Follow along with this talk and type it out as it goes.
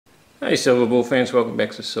Hey Silver Bull fans, welcome back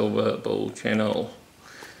to Silver Bull channel.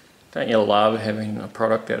 Don't you love having a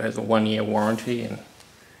product that has a 1-year warranty and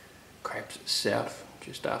craps itself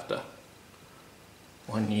just after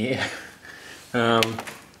 1 year?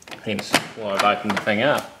 Hence why I've opened the thing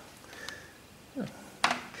up.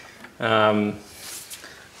 I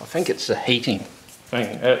think it's the heating thing.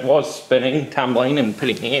 It was spinning, tumbling and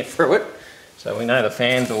putting air through it, so we know the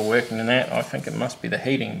fans are working in that. I think it must be the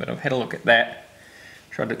heating, but I've had a look at that.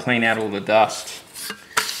 Tried to clean out all the dust,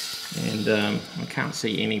 and I can't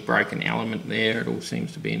see any broken element there. It all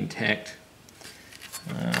seems to be intact.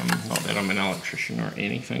 Not that I'm an electrician or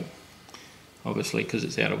anything, obviously, because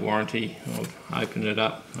it's out of warranty. I've opened it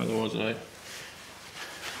up, otherwise the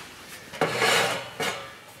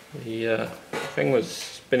thing was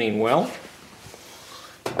spinning well.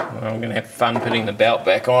 I'm going to have fun putting the belt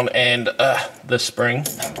back on and the spring.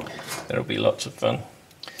 That'll be lots of fun.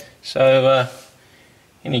 So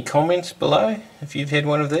any comments below if you've had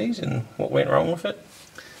one of these and what went wrong with it?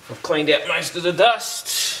 I've cleaned out most of the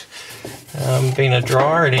dust. Being a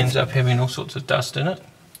dryer, it ends up having all sorts of dust in it.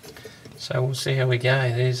 So we'll see how we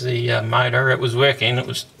go. There's the motor. It was working, it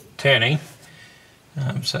was turning.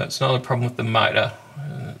 So it's not a problem with the motor.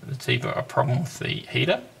 It's either a problem with the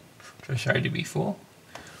heater, which I showed you before,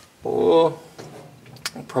 or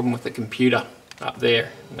a problem with the computer up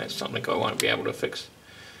there. And that's something I won't be able to fix.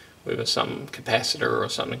 Whether some capacitor or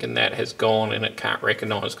something in that has gone and it can't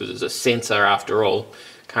recognise, because it's a sensor after all,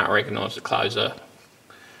 can't recognise the closer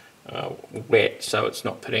wet, so it's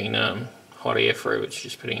not putting hot air through, it's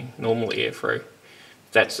just putting normal air through.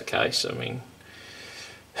 If that's the case, I mean,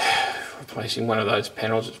 replacing one of those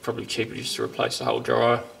panels, it's probably cheaper just to replace the whole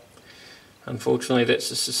dryer. Unfortunately, that's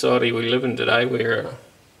the society we live in today, where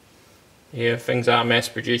yeah, things are mass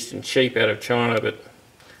produced and cheap out of China, but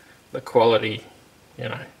the quality, you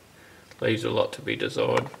know, leaves a lot to be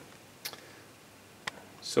desired.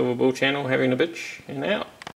 Silver Bull channel, having a bitch, and out.